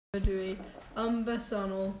Dwi yn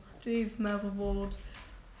bersonol, dwi'n meddwl bod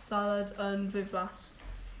salad yn ddiflas.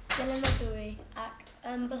 Dilyn y dwy, ac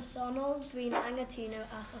yn bersonol dwi'n anghytuno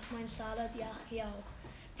achos mae'n salad iach iawn.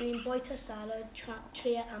 Dwi'n bwyta salad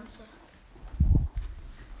trwy'r amser.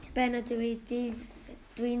 Ben y dwy,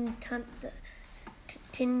 dwi'n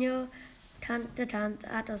tinio cant y cant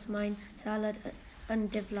achos mae'n salad yn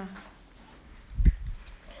diflas.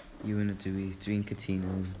 Yw'n y dwy, dwi'n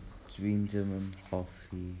cytuno. Dwi'n dim yn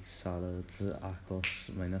hoffi salad achos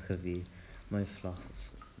mae'n ychydig. Mae'n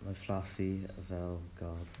flasu fel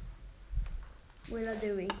gardd. Wil y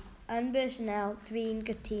dwy. Yn bersonol, dwi'n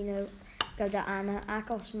cytuno gyda Anna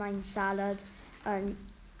achos mae'n salad yn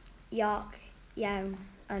iach iawn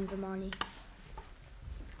yn fy marn i.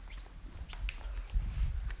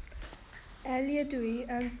 Eli dwi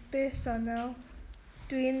yn bersonol,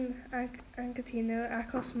 dwi'n anghytuno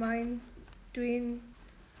achos dwi'n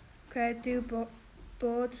credu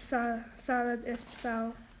bod salad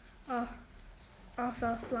fel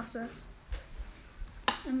flasus.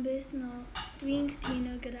 Yn bersonol, dwi'n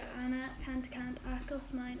cytuno gyda Anna cant y cant achos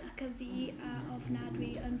mae'n ychydig a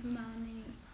ofnadwy yn fy marn i.